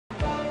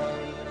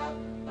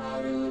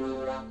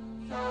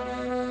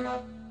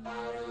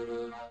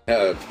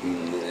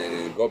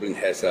Goblin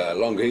has a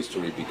long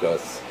history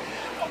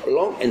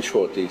long and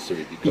short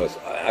history because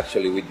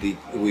actually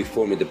we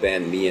formed the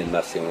band, me and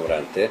Massimo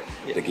Morante,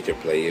 the guitar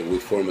player. We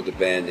formed the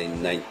band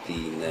in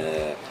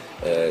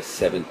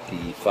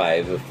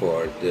 1975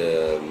 for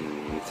the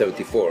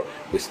 74.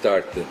 We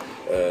started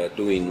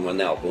doing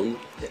one album,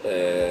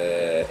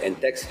 and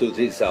thanks to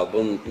this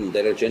album,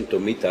 De Argento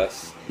met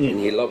us, and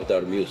he loved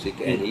our music,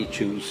 and he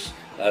chose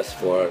us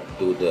to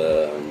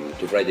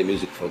write the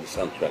music for the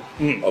soundtrack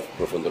of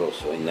Profondo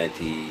Rosso in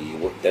 90.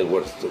 That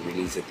was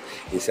released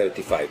in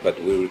 75, but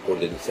we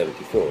recorded in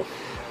 74.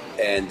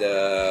 And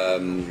the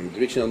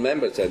original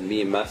members are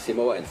me and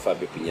Massimo and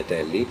Fabio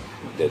Pignatelli,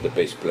 the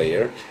bass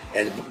player,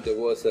 and there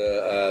was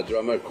a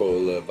drummer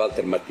called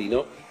Walter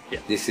Martino. Yeah.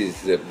 This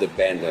is the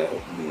band, the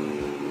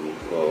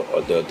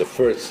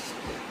first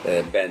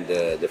band,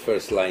 the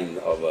first line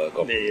of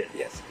Goblin. Yeah.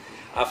 Yes.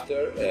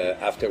 After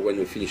when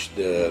we finished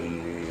the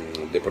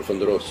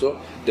Profondo Rosso,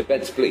 the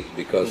band split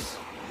because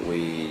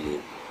we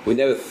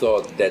never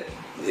thought that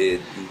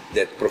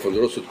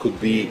Profondo Rosso could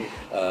be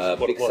a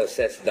big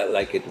success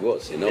like it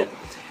was, you know. Yeah.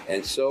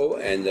 And so,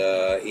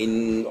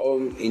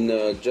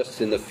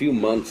 just in a few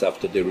months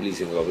after the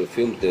releasing of the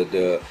film,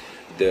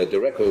 the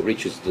record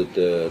reaches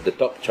the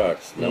top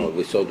charts. Now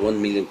we sold 1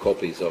 million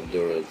copies of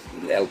the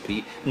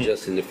LP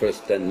just in the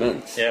first 10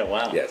 months. Yeah,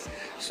 wow. Yes.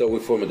 So we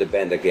formed the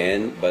band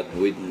again, but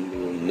with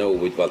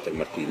Walter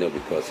Martino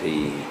because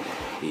he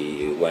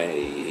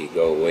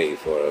go away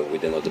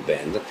with another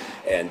band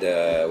and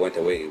went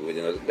away with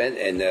another band,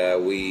 and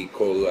we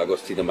called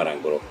Agostino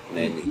Marangolo,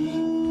 and he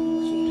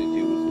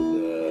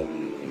substituted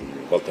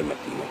Walter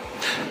Martino.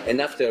 And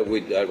after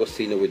with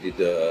Agostino we did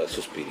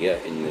Suspiria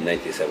in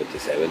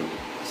 1977.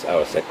 It's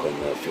our second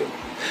film.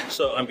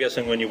 So I'm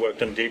guessing when you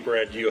worked on Deep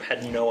Red, you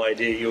had no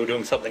idea you were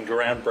doing something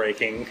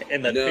groundbreaking,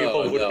 and that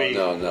people would be.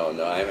 No.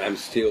 I'm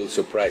still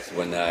surprised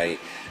when I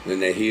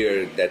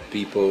hear that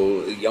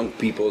young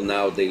people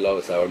now, they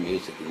love our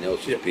music. You know,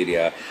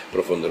 Suspiria,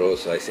 Profondo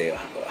Rosso. I say,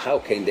 how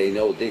can they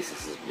know this?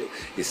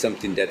 It's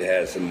something that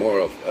has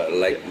more of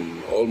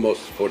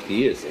almost 40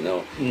 years. You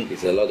know,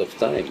 it's a lot of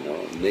time. You know,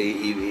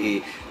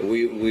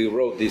 we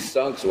wrote these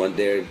songs when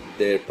their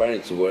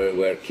parents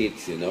were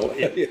kids. You know,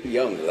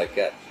 young like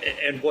that.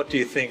 And what do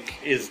you think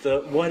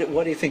why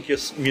do you think your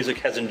music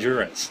has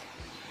endurance,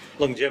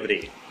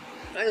 longevity?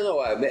 I don't know.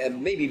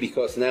 Maybe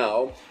because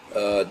now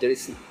there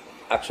is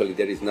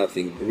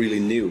nothing really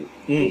new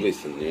to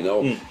listen. You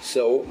know,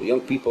 so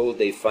young people,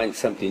 they find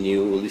something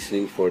new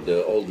listening for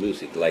the old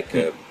music, like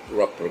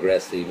rock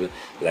progressive,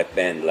 like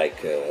band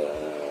like.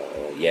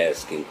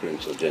 Yes, King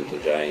Crimson, Gentle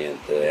Giant,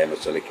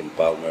 Emerson, Lake and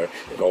Palmer,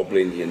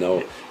 Goblin, you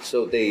know.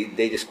 So they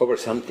discover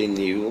something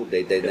new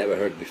they never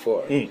heard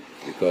before.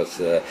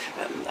 Because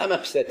I'm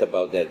upset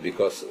about that,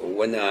 because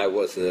when I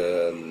was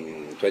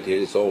 20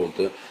 years old,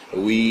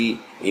 we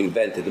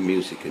invented the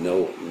music, you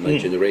know. My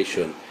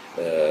generation,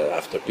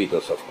 after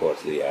Beatles, of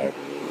course, they are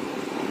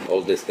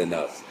oldest than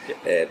us.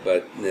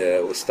 But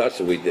it starts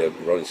with the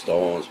Rolling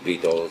Stones,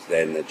 Beatles,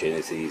 then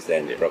Genesis,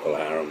 then Procol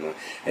Harum,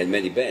 and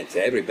many bands.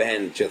 Every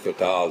band, Jethro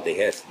Tull, they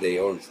have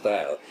their own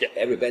style.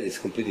 Every band is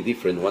completely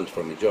different one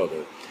from each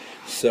other.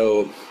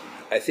 So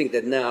I think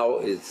that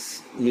now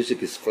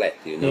music is flat,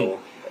 you know.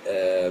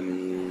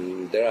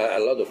 There are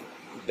a lot of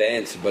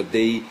bands, but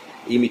they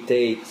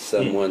imitate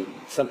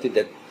something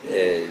that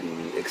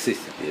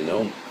existed, you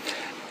know.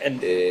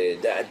 And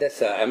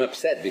I'm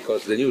upset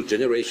because the new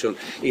generation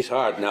is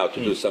hard now to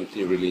do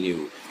something really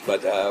new.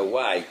 But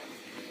why?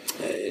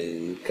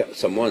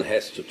 Someone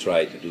has to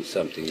try to do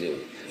something new,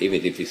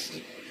 even if it's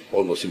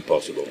almost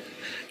impossible.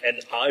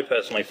 And I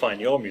personally find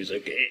your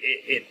music,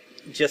 it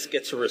just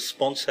gets a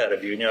response out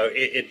of you. You know,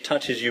 it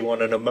touches you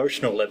on an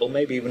emotional level,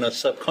 maybe even a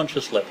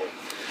subconscious level.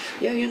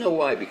 Yeah, you know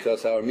why?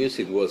 Because our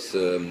music was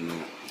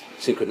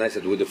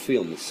synchronized with the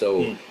film,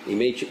 so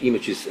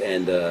images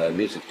and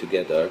music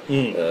together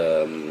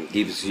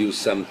gives you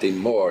something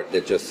more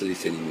than just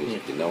listening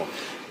music, you know.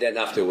 Then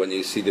after, when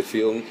you see the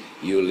film,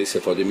 you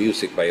listen for the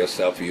music by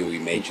yourself, you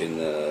imagine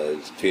the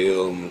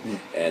film,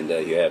 and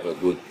you have a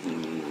good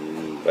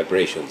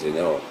vibrations, you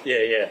know.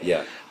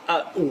 Yeah.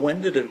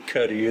 When did it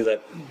occur to you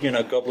that, you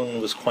know,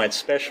 Goblin was quite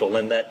special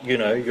and that, you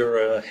know,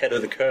 you're ahead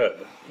of the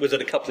curve? Was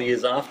it a couple of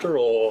years after,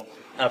 or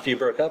after you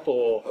broke up,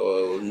 or?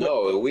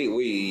 No,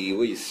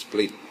 we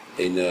split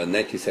in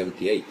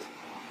 1978.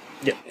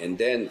 Yeah. And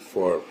then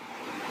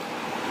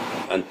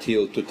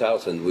until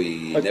 2000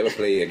 we never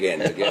play again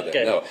together.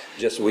 Okay. No,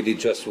 we did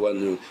just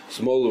one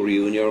small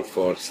reunion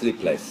for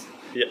Sleepless,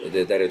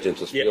 the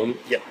Argento's film.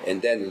 Yeah.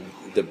 And then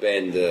the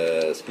band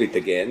split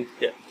again.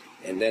 Yeah.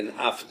 And then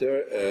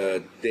after,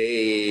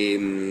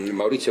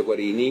 Maurizio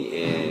Guarini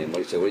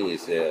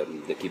is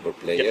the keyboard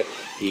player.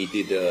 He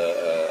did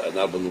an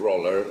album,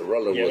 Roller.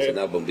 Roller was an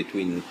album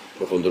between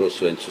Profondo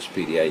Rosso and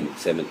Suspiria in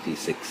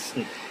 '76.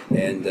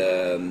 And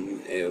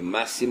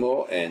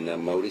Massimo and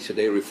Maurizio,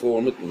 they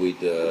reformed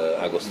with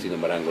Agostino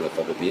Marangolo and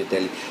Fabio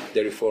Pignatelli.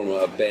 They reformed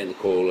a band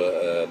called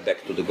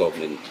Back to the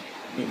Goblin.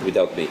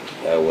 without me.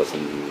 I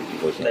wasn't.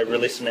 They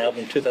released an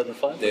album in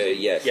 2005?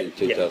 Yes, in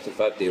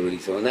 2005 they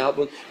released an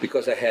album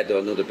because I had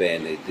another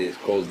band. It is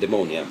called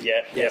Demonia.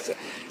 Yeah, yes.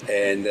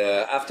 And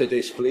after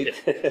they split,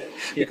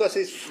 because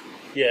it's.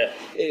 Yeah.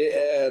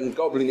 And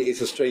Goblin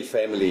is a strange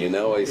family, you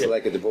know. It's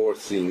like a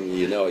divorce thing,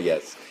 you know.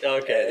 Yes.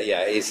 Okay.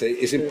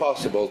 It's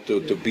impossible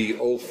to be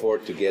all four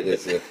together,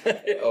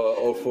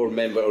 all four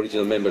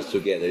original members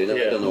together. You know,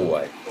 I don't know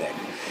why.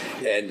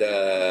 And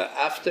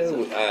after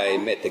I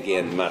met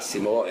again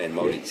Massimo and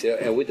Maurizio,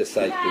 and we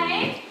decided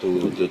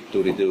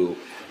to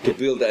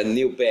build a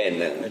new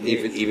band,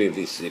 even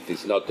if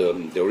it's not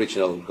the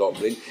original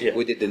Goblin. Yeah.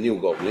 We did the new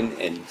Goblin,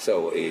 and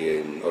so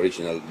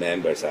original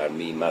members are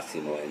me,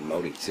 Massimo, and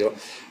Maurizio.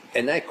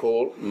 And I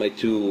call my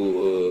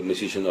two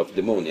musicians of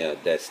Demonia,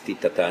 that's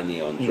Tita Tani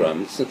on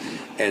drums,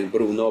 and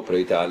Bruno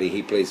Proitali.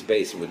 He plays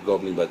bass with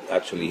Goblin, but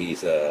actually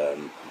he's the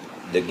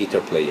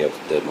guitar player of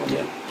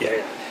Demonia.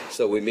 Yeah.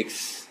 So we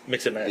mix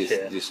and match,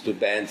 these two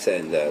bands,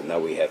 and now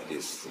we have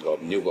this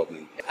new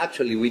Goblin.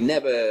 Actually, we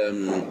never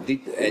did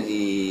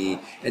any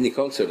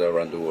concert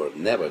around the world.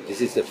 Never.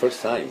 This is the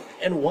first time.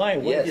 And why?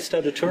 Why did you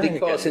start touring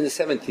Because again?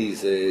 in the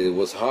 70s it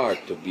was hard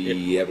to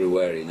be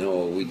everywhere. You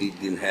know, we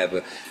didn't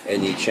have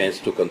any chance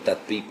to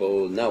contact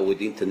people. Now with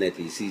the internet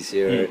it's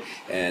easier,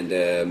 and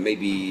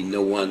maybe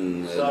no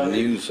one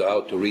knew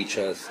how to reach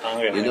us.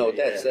 You know,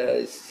 that's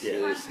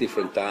it's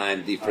different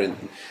time,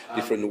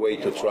 different way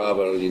to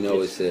travel. You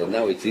know, it's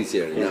now it's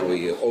easier. Now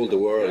all the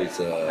world is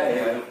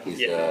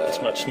it's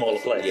a much smaller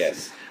place.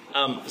 Yes.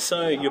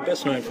 So you're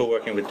best known for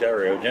working with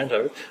Dario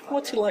Argento.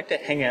 What's he like to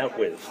hang out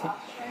with?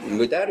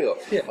 With Dario?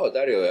 Yeah. Oh,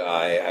 Dario,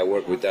 I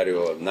work with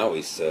Dario now,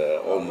 it's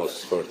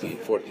almost 40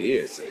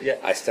 years. Yeah.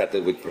 I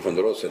started with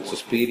Profondo Rosso and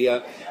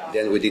Suspiria,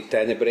 then we did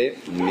Tenebre,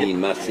 me,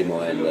 Massimo,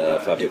 and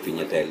Fabio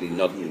Pignatelli,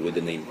 not with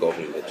the name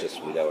Goblin, but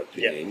just with our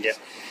two names. Yeah.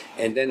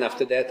 And then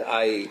after that,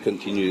 I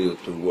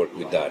continued to work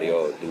with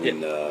Dario,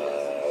 doing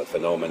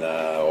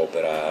Phenomena,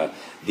 Opera,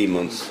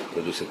 Demons,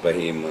 produced by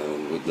him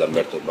with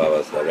Lamberto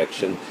Bava's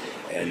direction.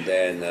 And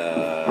then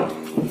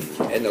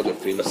another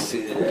films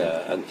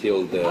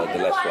until the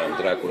last one,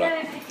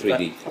 Dracula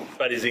 3D.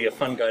 But is he a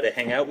fun guy to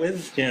hang out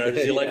with? You know,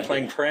 does he like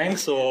playing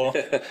pranks, or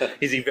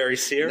is he very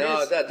serious?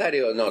 No,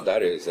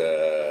 Dario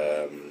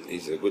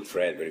is a good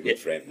friend, very good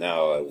friend.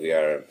 Now we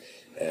are.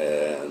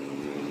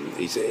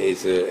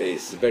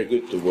 It's very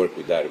good to work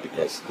with Dario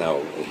because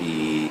now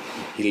he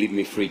leave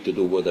me free to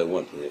do what I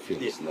want in the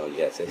films. No,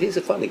 yes, he's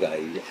a funny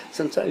guy.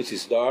 Sometimes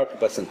he's dark,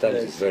 but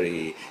sometimes he's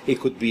very. He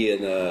could be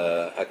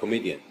a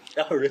comedian.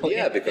 Oh, really?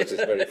 Yeah, because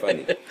it's very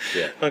funny.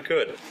 Yeah. Oh,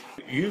 good.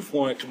 You've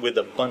worked with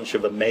a bunch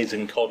of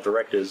amazing cult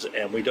directors,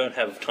 and we don't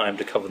have time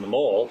to cover them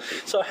all.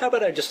 So how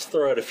about I just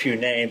throw out a few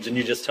names, and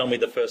you just tell me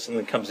the first thing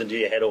that comes into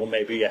your head, or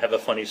maybe you have a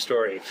funny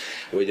story.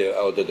 With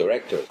the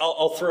directors?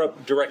 I'll throw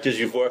up directors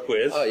you've worked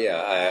with. Oh,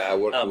 yeah. I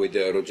worked with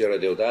Ruggero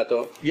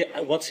Deodato. Yeah,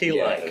 what's he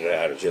like?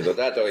 Ruggero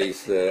Deodato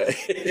is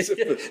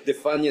the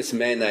funniest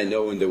man I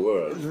know in the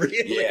world.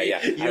 Really?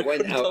 Yeah. I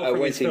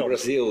went in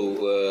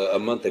Brazil a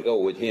month ago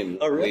with him.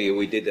 Oh, really?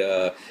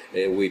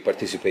 We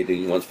participated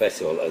in one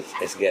festival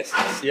as guests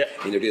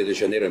in Rio de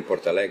Janeiro and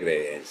Porto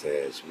Alegre. It's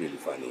really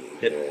funny.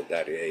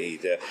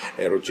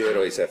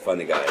 Ruggero is a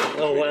funny guy.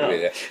 Oh, wow.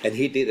 Really, and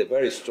he did a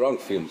very strong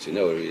films, you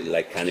know,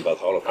 like Cannibal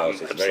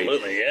Holocaust. It's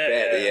absolutely,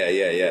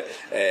 very bad.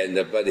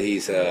 And but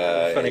he's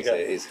funny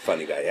guy. He's a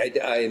funny guy.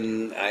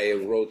 I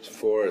wrote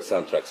 4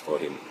 soundtracks for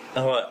him.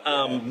 Oh,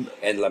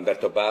 and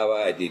Lamberto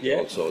Bava, I did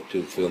also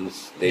 2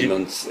 films,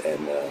 Demons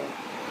and.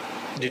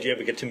 Did you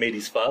ever get to meet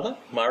his father,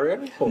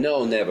 Mario? Or?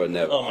 No, never.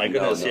 Oh my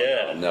goodness,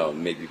 No,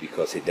 maybe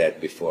because he died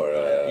before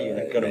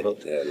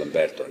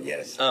Lamberto,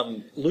 yes.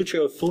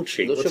 Lucio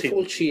Fulci. Lucio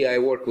Fulci, I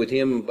worked with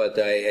him, but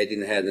I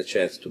didn't have a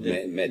chance to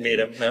meet him.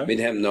 No? Meet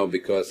him, no,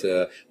 because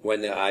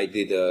when I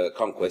did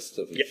Conquest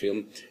of the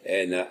film,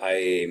 and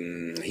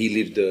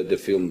he left the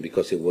film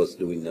because he was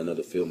doing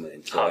another film,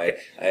 and so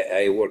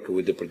I worked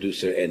with the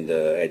producer and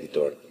the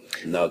editor,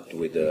 not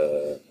with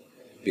the...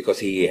 Because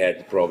he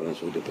had problems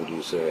with the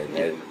producer,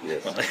 and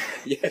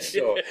yes,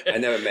 so I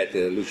never met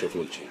Lucio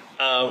Fulci.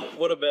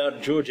 What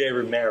about George A.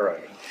 Romero?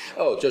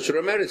 Oh, George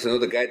Romero is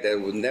another guy that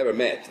we never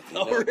met.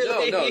 Oh,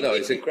 really? No,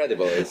 it's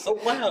incredible. Oh,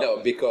 wow. No,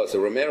 because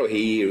Romero,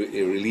 he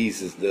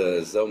releases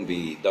the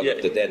zombie Dawn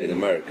of the Dead in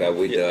America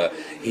with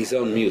his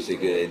own music.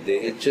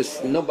 It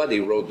just, nobody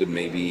wrote them,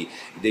 maybe.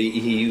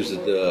 He used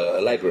the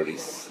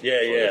libraries.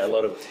 A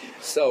lot of...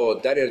 So,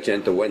 Dario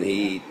Argento, when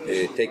he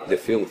take the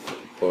film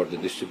for the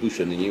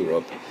distribution in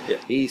Europe,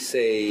 he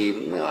say,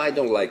 no, I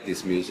don't like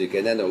this music,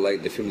 and I don't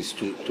like the film is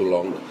too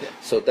long.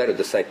 So Dario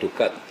decided to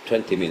cut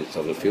 20 minutes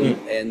of the film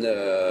and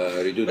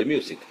redo the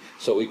music.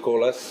 So he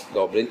called us,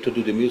 Goblin, to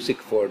do the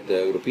music for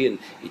the European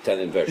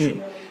Italian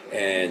version.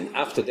 And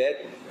after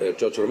that,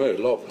 George Romero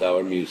loved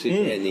our music,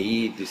 and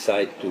he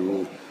decided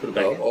to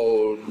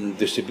all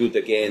distribute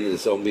again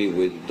Zombie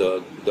with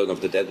Dawn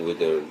of the Dead with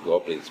the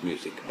Goblin's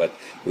music. But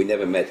we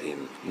never met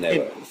him.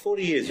 Never. In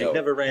 40 years, you've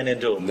never ran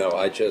into him? No,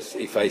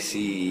 if I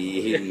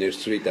see him in the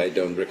street, I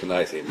don't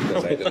recognize him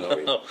because I don't know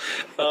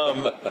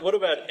him. What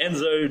about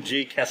Enzo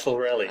G.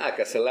 Castellari?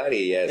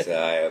 Castellari, yes.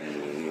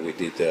 We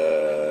did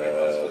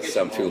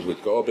some films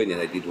with Goblin,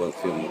 and I did one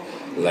film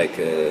like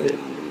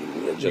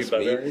just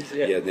me.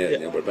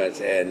 Number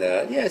bands. And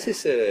yes,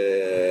 he's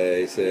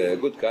a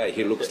good guy.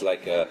 He looks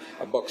like a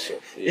boxer,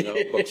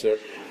 boxer.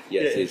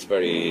 Yes, he's a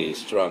very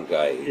strong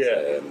guy.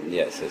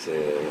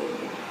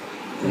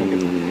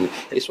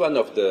 He's one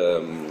of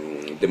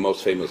the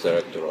most famous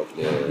director of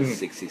the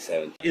 60s,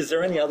 70s. Is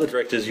there any other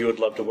directors you would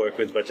love to work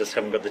with but just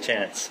haven't got the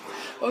chance?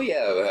 Oh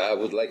yeah, I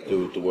would like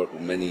to work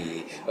with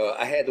many.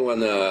 I had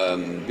one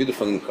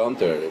beautiful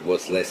encounter. It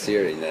was last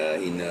year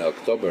in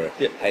October.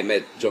 Yeah. I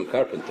met John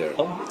Carpenter.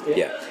 Oh,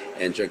 yeah.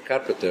 And John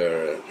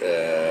Carpenter,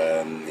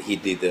 he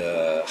did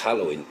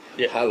Halloween.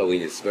 Yeah.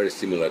 Halloween is very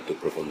similar to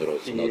Profondo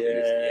Rosso.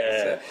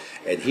 Yes.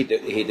 And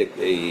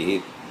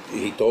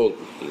he told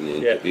in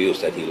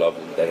interviews that he loved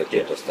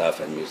directorial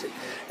stuff and music.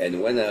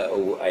 And when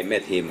I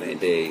met him and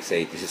they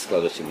say, this is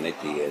Claudio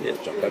Simonetti and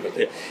John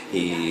Carpenter,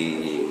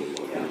 he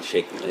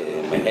shake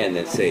my hand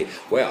and say,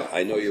 well,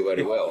 I know you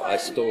very well. I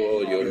stole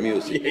all your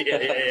music.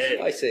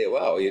 I say,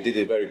 wow, you did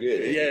it very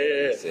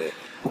good.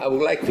 I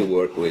would like to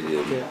work with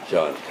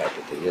John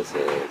Carpenter. Yes,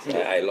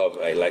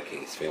 I like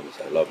his films.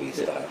 I love his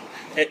style.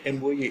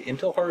 And were you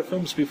into horror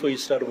films before you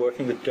started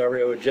working with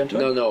Dario Argento?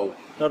 No.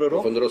 Not at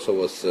all? Profondo Rosso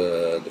was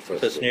the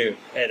first. That's new.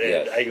 And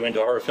are you into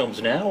horror films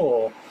now,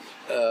 or...?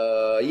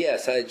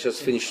 Yes, I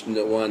just finished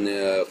one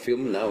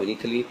film now in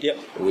Italy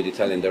with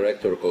Italian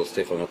director called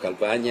Stefano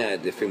Calvagna.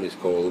 The film is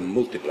called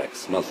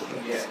Multiplex.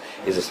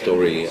 It's a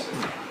story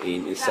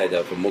inside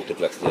of a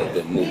multiplex,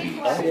 the movie.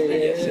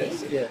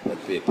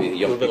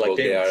 Young people,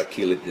 they are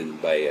killed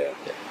by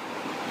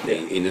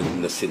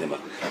in the cinema.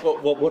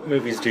 What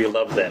movies do you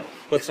love then?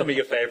 What's some of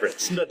your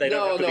favorites? I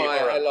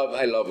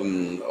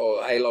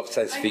love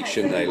science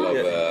fiction. I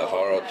love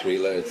horror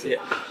thrillers. There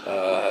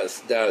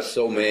are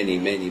so many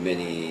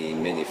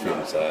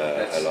films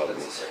I love.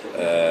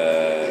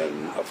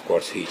 Of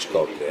course,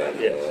 Hitchcock.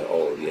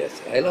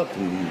 I love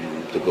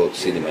to go to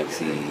cinema and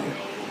see.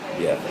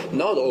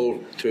 Not all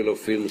thriller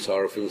films,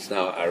 horror films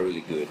now are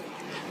really good.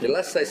 The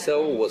last I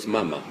saw was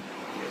Mama.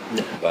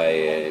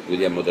 By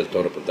Guillermo del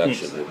Toro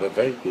production.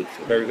 Very good.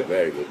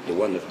 Very good. The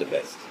one of the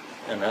best.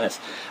 Oh, nice.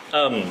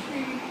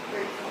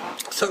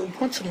 So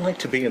what's it like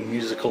to be a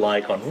musical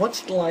icon?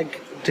 What's it like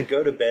to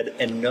go to bed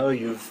and know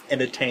you've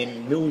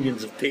entertained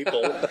millions of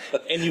people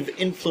and you've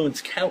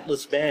influenced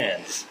countless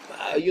bands?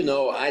 I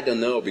don't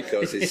know,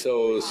 because it's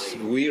so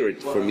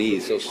weird for me,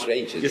 it's so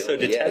strange. You're so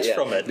detached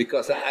from it.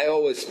 Because I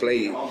always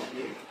play.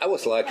 I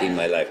was lucky in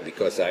my life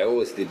because I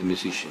always did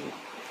musician.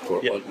 For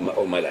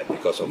all my life,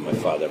 because of my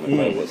father. My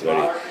father was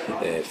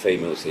very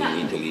famous in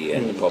Italy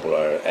and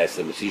popular as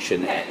a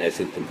musician,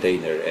 as an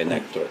entertainer and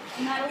actor.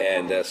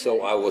 And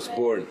so I was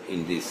born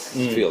in this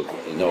field,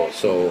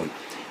 So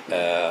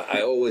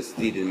I always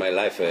did in my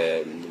life,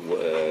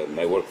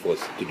 my work was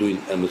to do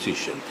a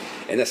musician.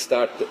 And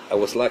I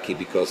was lucky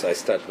because I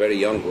started very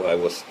young. I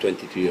was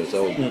 23 years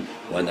old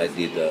when I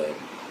did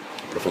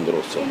Profondo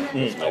Rosso.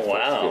 Oh,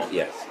 wow.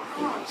 Yes.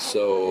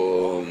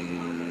 So...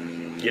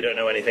 you don't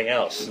know anything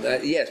else?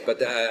 Yes, but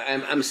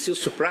I'm still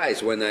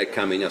surprised when I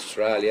come in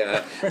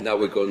Australia. Now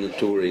we're going to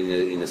tour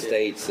in the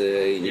States,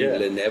 in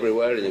England,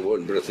 everywhere in the world,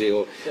 in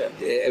Brazil.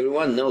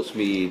 Everyone knows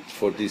me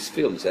for these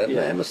films. I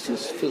still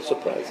feel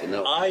surprised.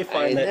 I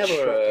find that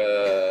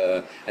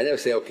shocking. I never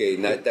say, okay,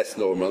 that's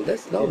normal.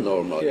 That's not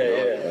normal.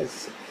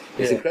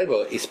 It's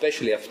incredible,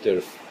 especially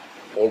after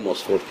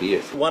almost 40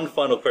 years. One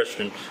final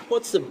question.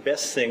 What's the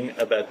best thing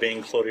about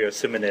being Claudio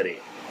Simonetti?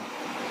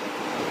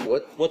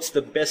 What's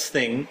the best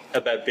thing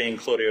about being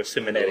Claudio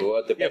Simonetti?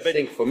 The best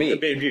thing for me?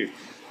 About you.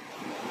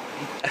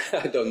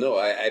 I don't know.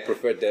 I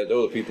prefer that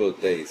other people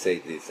they say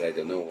this. I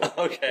don't know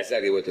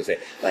exactly what to say.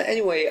 But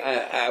anyway,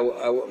 I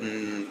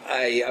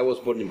was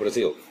born in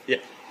Brazil.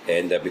 Yeah.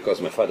 And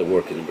because my father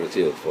worked in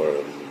Brazil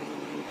for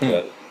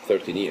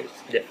 13 years.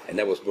 Yeah. And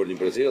I was born in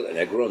Brazil, and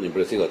I grew up in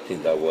Brazil. I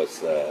think I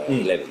was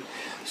 11.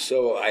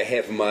 So I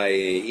have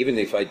even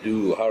if I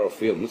do horror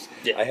films,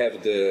 I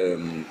have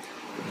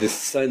the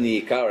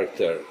sunny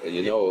character,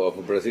 of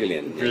a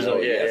Brazilian.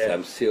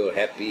 I'm still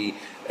happy,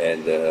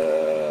 and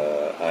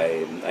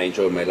I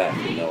enjoy my life.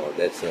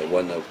 That's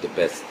one of the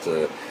best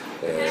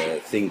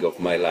thing of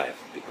my life,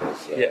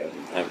 because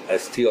I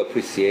still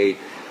appreciate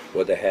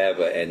what I have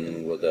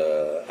and what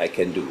I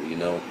can do.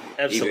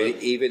 Absolutely.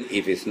 Even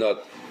if it's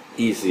not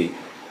easy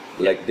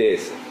like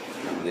this.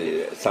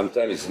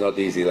 Sometimes it's not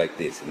easy like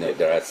this.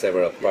 There are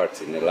several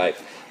parts in the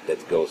life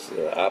that goes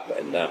up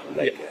and down,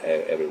 like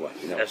everyone.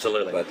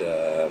 Absolutely. But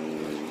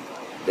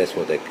that's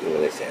what I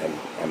say.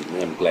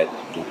 I'm glad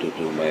to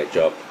do my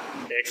job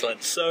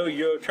Excellent. So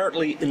you're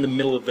currently in the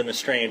middle of an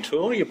Australian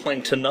tour. You're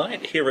playing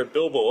tonight here at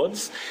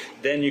Billboards.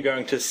 Then you're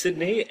going to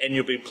Sydney, and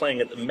you'll be playing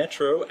at the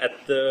Metro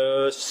at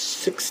the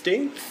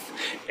 16th.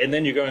 And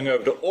then you're going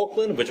over to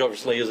Auckland, which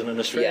obviously isn't in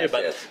Australia, Yes,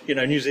 but yes. you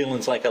know, New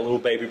Zealand's like our little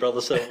baby brother,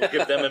 so we'll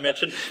give them a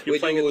mention. You're We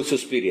playing do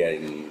Suspiria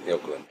in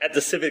Auckland. at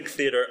the Civic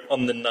Theatre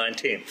on the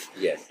 19th.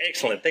 Yes.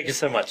 Excellent. Thank you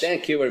so much.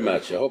 Thank you very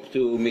much. I hope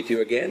to meet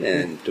you again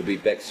and to be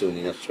back soon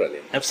in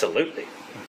Australia. Absolutely.